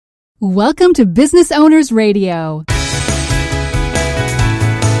Welcome to Business Owners Radio.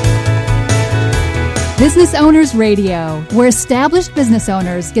 Business Owners Radio, where established business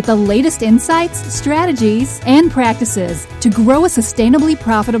owners get the latest insights, strategies, and practices to grow a sustainably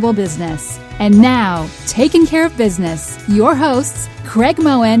profitable business. And now, taking care of business, your hosts, Craig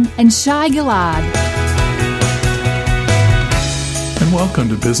Moen and Shai Gilad. And welcome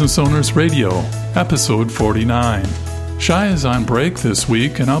to Business Owners Radio, episode 49. Shai is on break this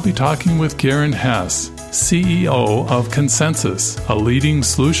week, and I'll be talking with Garin Hess, CEO of Consensus, a leading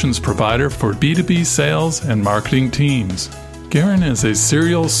solutions provider for B2B sales and marketing teams. Garin is a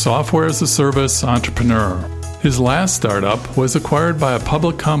serial software-as-a-service entrepreneur. His last startup was acquired by a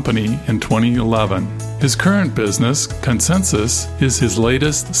public company in 2011. His current business, Consensus, is his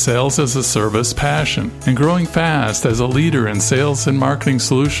latest sales-as-a-service passion and growing fast as a leader in sales and marketing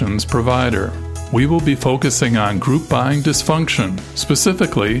solutions provider. We will be focusing on group buying dysfunction,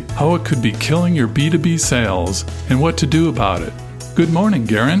 specifically how it could be killing your B2B sales and what to do about it. Good morning,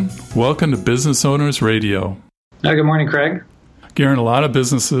 Garin. Welcome to Business Owners Radio. Good morning, Craig. Garin, a lot of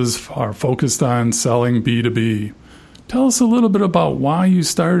businesses are focused on selling B2B. Tell us a little bit about why you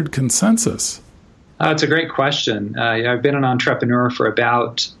started Consensus. It's a great question. I've been an entrepreneur for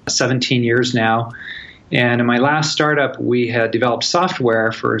about 17 years now. And in my last startup, we had developed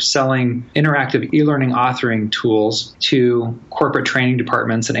software for selling interactive e-learning authoring tools to corporate training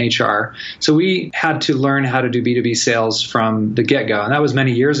departments and HR. So we had to learn how to do B2B sales from the get-go. And that was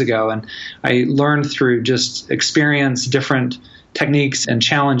many years ago. And I learned through just experience, different techniques and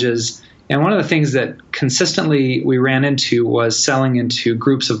challenges. And one of the things that consistently we ran into was selling into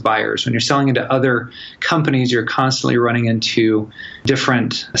groups of buyers. When you're selling into other companies, you're constantly running into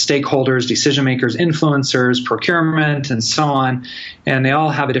different stakeholders, decision makers, influencers, procurement, and so on. And they all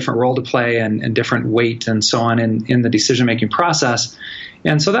have a different role to play and different weight and so on in the decision-making process.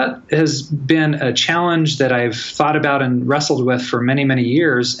 And so that has been a challenge that I've thought about and wrestled with for many, many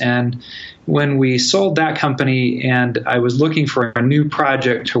years. And when we sold that company and I was looking for a new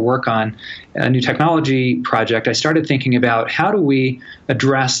project to work on, a new technology project, I started thinking about how do we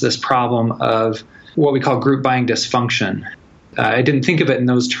address this problem of what we call group buying dysfunction. I didn't think of it in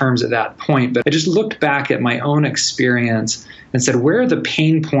those terms at that point, but I just looked back at my own experience and said, where are the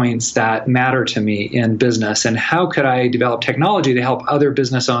pain points that matter to me in business, and how could I develop technology to help other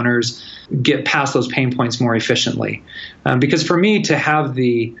business owners get past those pain points more efficiently? Because for me to have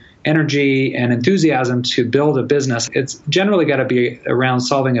the energy and enthusiasm to build a business, it's generally got to be around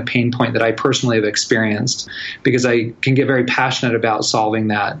solving a pain point that I personally have experienced, because I can get very passionate about solving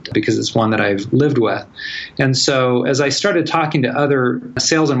that because it's one that I've lived with. And so as I started talking to other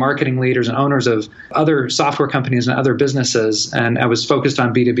sales and marketing leaders and owners of other software companies and other businesses, and I was focused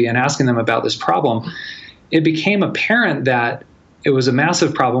on B2B and asking them about this problem, it became apparent that it was a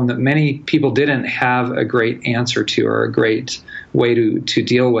massive problem that many people didn't have a great answer to or a great way to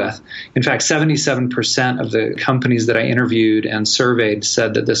deal with. In fact, 77% of the companies that I interviewed and surveyed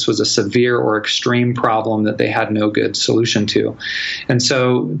said that this was a severe or extreme problem that they had no good solution to. And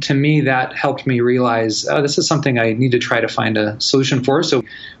so to me, that helped me realize, this is something I need to try to find a solution for. So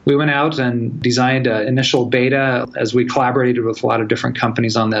we went out and designed an initial beta as we collaborated with a lot of different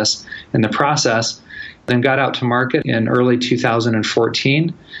companies on this in the process. Then got out to market in early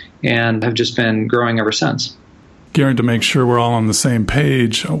 2014 and have just been growing ever since. Garin, to make sure we're all on the same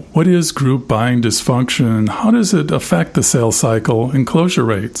page, what is group buying dysfunction and how does it affect the sales cycle and closure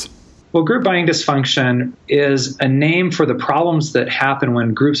rates? Well, group buying dysfunction is a name for the problems that happen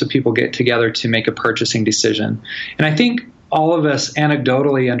when groups of people get together to make a purchasing decision. And I think all of us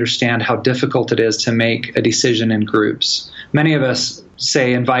anecdotally understand how difficult it is to make a decision in groups. Many of us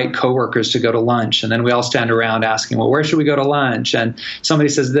say invite coworkers to go to lunch, and then we all stand around asking, well, where should we go to lunch? And somebody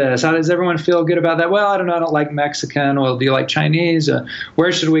says this, how does everyone feel good about that? Well, I don't know, I don't like Mexican. Well, do you like Chinese?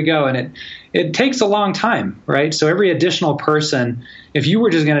 Where should we go? And it takes a long time, right? So every additional person, if you were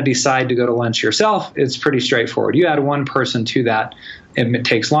just going to decide to go to lunch yourself, it's pretty straightforward. You add one person to that, it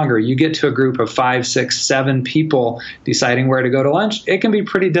takes longer. You get to a group of 5, 6, 7 people deciding where to go to lunch, it can be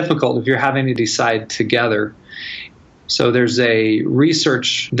pretty difficult if you're having to decide together. So there's a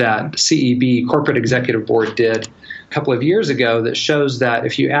research that CEB, Corporate Executive Board, did a couple of years ago that shows that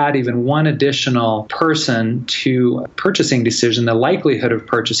if you add even one additional person to a purchasing decision, the likelihood of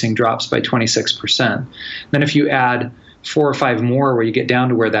purchasing drops by 26%. Then if you add 4 or 5 more where you get down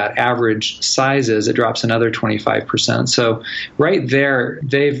to where that average size is, it drops another 25%. So right there,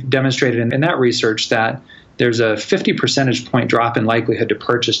 they've demonstrated in that research that there's a 50 percentage point drop in likelihood to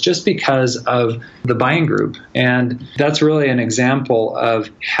purchase just because of the buying group. And that's really an example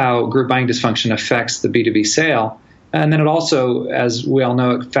of how group buying dysfunction affects the B2B sale. And then it also, as we all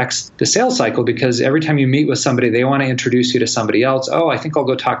know, affects the sales cycle, because every time you meet with somebody, they want to introduce you to somebody else. Oh, I think I'll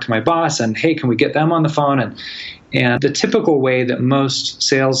go talk to my boss, and hey, can we get them on the phone? And the typical way that most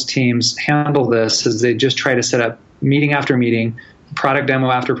sales teams handle this is they just try to set up meeting after meeting, product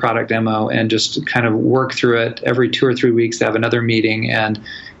demo after product demo, and just kind of work through it. Every 2 or 3 weeks, they have another meeting, and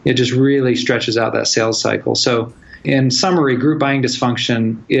it just really stretches out that sales cycle. So in summary, group buying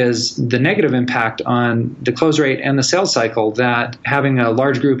dysfunction is the negative impact on the close rate and the sales cycle that having a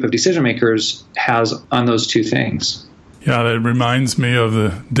large group of decision makers has on those two things. Yeah, that reminds me of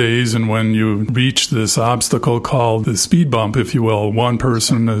the days and when you reach this obstacle called the speed bump, if you will. One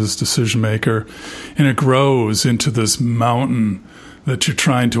person is decision maker, and it grows into this mountain that you're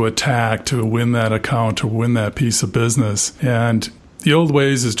trying to attack to win that account or win that piece of business. And the old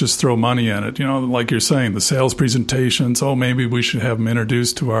ways is just throw money at it. Like you're saying, the sales presentations, maybe we should have them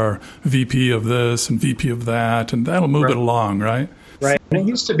introduced to our VP of this and VP of that, and that'll move it along, right? Right. And it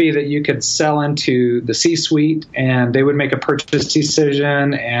used to be that you could sell into the C-suite and they would make a purchase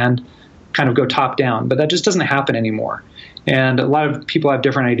decision and kind of go top down, but that just doesn't happen anymore. And a lot of people have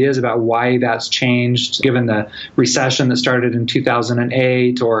different ideas about why that's changed, given the recession that started in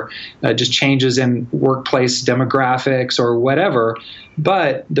 2008 or just changes in workplace demographics or whatever.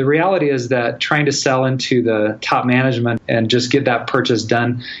 But the reality is that trying to sell into the top management and just get that purchase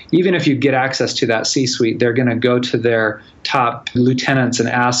done, even if you get access to that C-suite, they're going to go to their top lieutenants and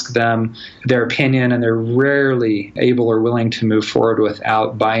ask them their opinion, and they're rarely able or willing to move forward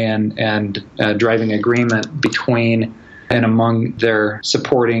without buy-in and driving agreement between and among their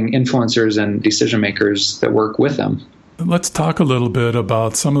supporting influencers and decision makers that work with them. Let's talk a little bit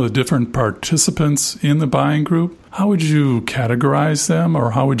about some of the different participants in the buying group. How would you categorize them,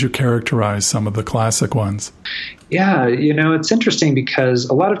 or how would you characterize some of the classic ones? Yeah, it's interesting because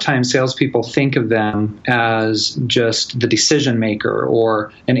a lot of times salespeople think of them as just the decision maker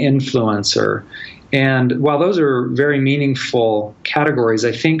or an influencer. And while those are very meaningful categories,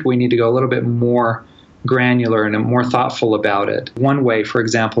 I think we need to go a little bit more granular and more thoughtful about it. One way, for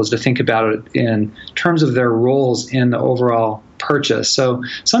example, is to think about it in terms of their roles in the overall purchase. So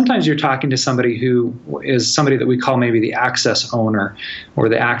sometimes you're talking to somebody who is somebody that we call maybe the access owner or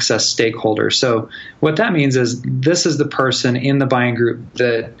the access stakeholder. So what that means is this is the person in the buying group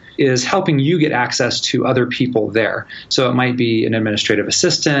that is helping you get access to other people there. So it might be an administrative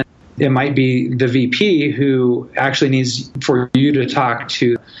assistant. It might be the VP who actually needs for you to talk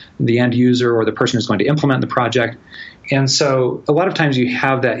to the end user or the person who's going to implement the project. And so a lot of times you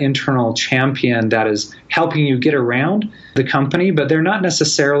have that internal champion that is helping you get around the company, but they're not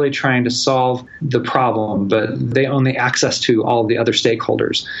necessarily trying to solve the problem, but they own the access to all the other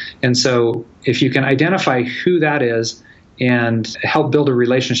stakeholders. And so if you can identify who that is and help build a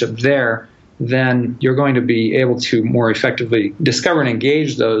relationship there, then you're going to be able to more effectively discover and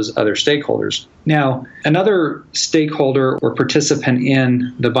engage those other stakeholders. Now, another stakeholder or participant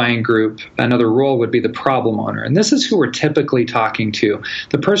in the buying group, another role would be the problem owner. And this is who we're typically talking to.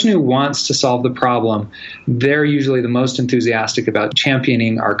 The person who wants to solve the problem, they're usually the most enthusiastic about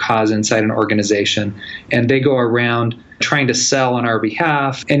championing our cause inside an organization. And they go around trying to sell on our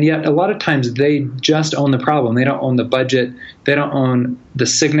behalf. And yet, a lot of times, they just own the problem. They don't own the budget. They don't own the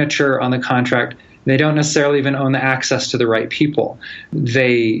signature on the contract. They don't necessarily even own the access to the right people.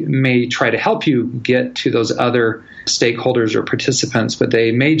 They may try to help you get to those other stakeholders or participants, but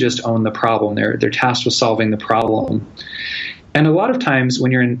they may just own the problem. They're tasked with solving the problem. And a lot of times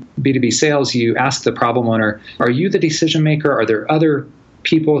when you're in B2B sales, you ask the problem owner, are you the decision maker? Are there other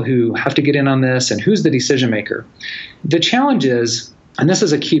people who have to get in on this? And who's the decision maker? The challenge is, and this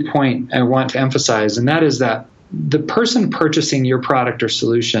is a key point I want to emphasize, and that is that the person purchasing your product or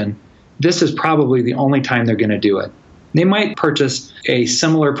solution, this is probably the only time they're going to do it. They might purchase a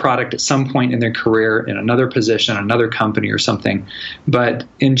similar product at some point in their career in another position, another company or something. But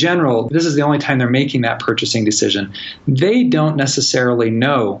in general, this is the only time they're making that purchasing decision. They don't necessarily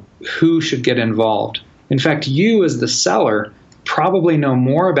know who should get involved. In fact, you as the seller probably know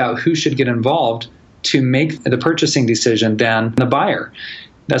more about who should get involved to make the purchasing decision than the buyer.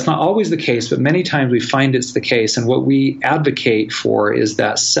 That's not always the case, but many times we find it's the case. And what we advocate for is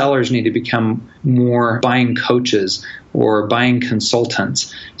that sellers need to become more buying coaches or buying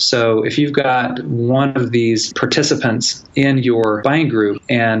consultants. So if you've got one of these participants in your buying group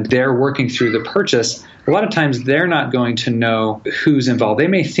and they're working through the purchase, a lot of times they're not going to know who's involved. They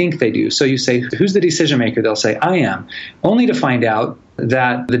may think they do. So you say, who's the decision maker? They'll say, I am, only to find out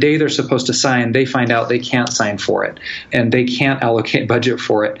that the day they're supposed to sign, they find out they can't sign for it and they can't allocate budget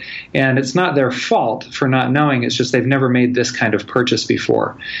for it. And it's not their fault for not knowing. It's just they've never made this kind of purchase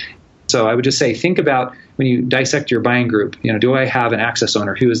before. So I would just say, think about when you dissect your buying group, do I have an access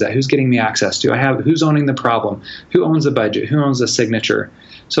owner? Who is that? Who's getting me access? Who's owning the problem? Who owns the budget? Who owns the signature?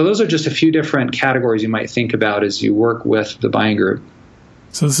 So those are just a few different categories you might think about as you work with the buying group.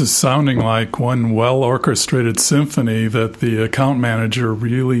 So this is sounding like one well-orchestrated symphony that the account manager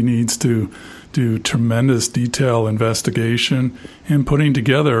really needs to do tremendous detail investigation and putting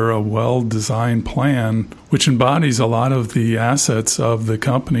together a well-designed plan which embodies a lot of the assets of the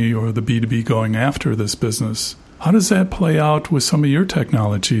company or the B2B going after this business. How does that play out with some of your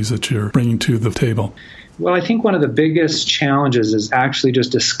technologies that you're bringing to the table? Well, I think one of the biggest challenges is actually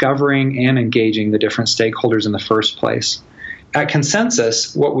just discovering and engaging the different stakeholders in the first place. At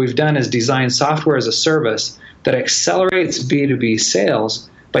Consensus, what we've done is design software as a service that accelerates B2B sales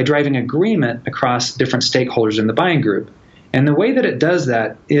by driving agreement across different stakeholders in the buying group. And the way that it does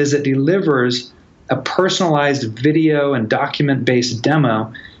that is it delivers a personalized video and document-based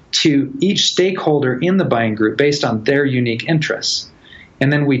demo to each stakeholder in the buying group based on their unique interests.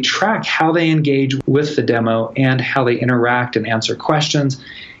 And then we track how they engage with the demo and how they interact and answer questions.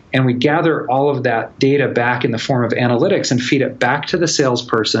 And we gather all of that data back in the form of analytics and feed it back to the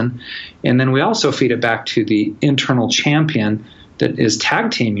salesperson. And then we also feed it back to the internal champion that is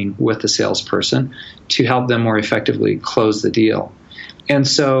tag teaming with the salesperson to help them more effectively close the deal. And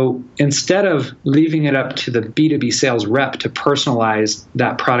so instead of leaving it up to the B2B sales rep to personalize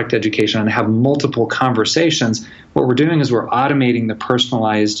that product education and have multiple conversations, what we're doing is we're automating the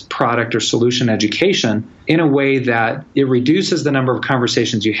personalized product or solution education in a way that it reduces the number of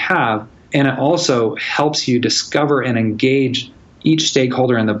conversations you have, and it also helps you discover and engage each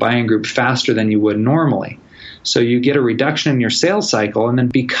stakeholder in the buying group faster than you would normally. So you get a reduction in your sales cycle, and then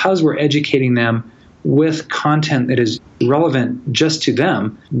because we're educating them with content that is relevant just to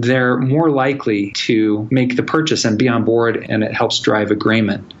them, they're more likely to make the purchase and be on board, and it helps drive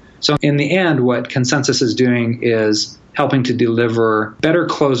agreement. So in the end, what Consensus is doing is helping to deliver better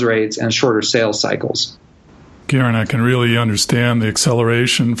close rates and shorter sales cycles. Garin, I can really understand the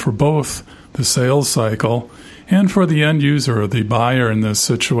acceleration for both the sales cycle and for the end user or the buyer in this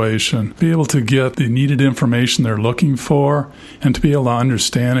situation, be able to get the needed information they're looking for and to be able to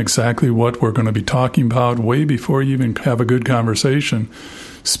understand exactly what we're going to be talking about way before you even have a good conversation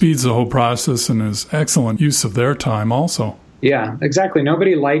speeds the whole process and is excellent use of their time also. Yeah, exactly.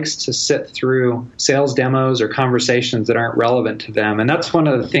 Nobody likes to sit through sales demos or conversations that aren't relevant to them. And that's one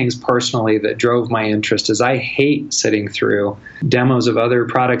of the things personally that drove my interest is I hate sitting through demos of other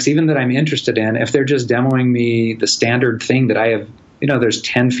products, even that I'm interested in, if they're just demoing me the standard thing that I have, there's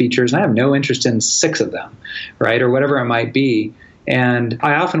 10 features and I have no interest in 6 of them, right? Or whatever it might be. And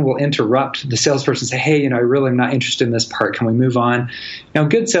I often will interrupt the salesperson and say, hey, I really am not interested in this part. Can we move on?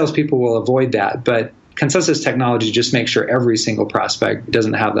 Good salespeople will avoid that, but Consensus technology just makes sure every single prospect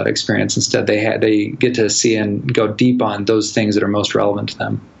doesn't have that experience. Instead, they get to see and go deep on those things that are most relevant to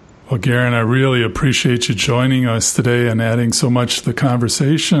them. Well, Garin, I really appreciate you joining us today and adding so much to the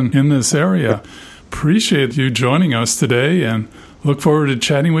conversation in this area. Appreciate you joining us today and look forward to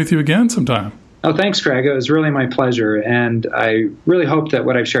chatting with you again sometime. Oh, thanks, Craig. It was really my pleasure. And I really hope that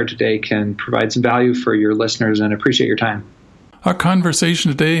what I've shared today can provide some value for your listeners and appreciate your time. Our conversation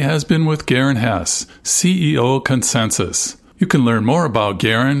today has been with Garin Hess, CEO Consensus. You can learn more about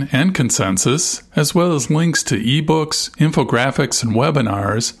Garin and Consensus, as well as links to ebooks, infographics, and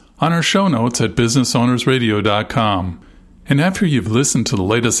webinars on our show notes at businessownersradio.com. And after you've listened to the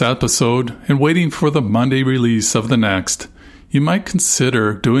latest episode and waiting for the Monday release of the next, you might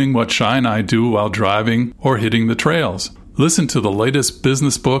consider doing what Shai and I do while driving or hitting the trails. Listen to the latest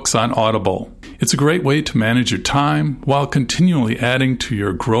business books on Audible. It's a great way to manage your time while continually adding to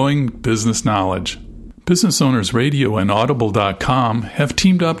your growing business knowledge. Business Owners Radio and Audible.com have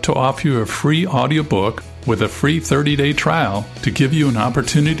teamed up to offer you a free audiobook with a free 30-day trial to give you an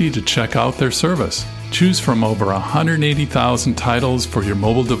opportunity to check out their service. Choose from over 180,000 titles for your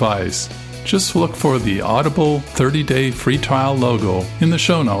mobile device. Just look for the Audible 30-day free trial logo in the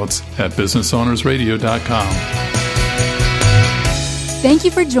show notes at businessownersradio.com. Thank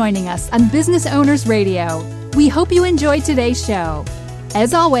you for joining us on Business Owners Radio. We hope you enjoyed today's show.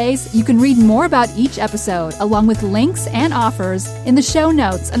 As always, you can read more about each episode along with links and offers in the show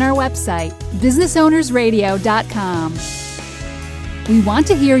notes on our website, businessownersradio.com. We want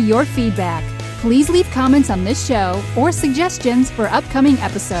to hear your feedback. Please leave comments on this show or suggestions for upcoming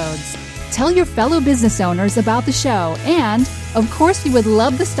episodes. Tell your fellow business owners about the show, and, of course, we would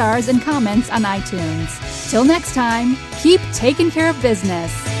love the stars and comments on iTunes. Till next time, keep taking care of business.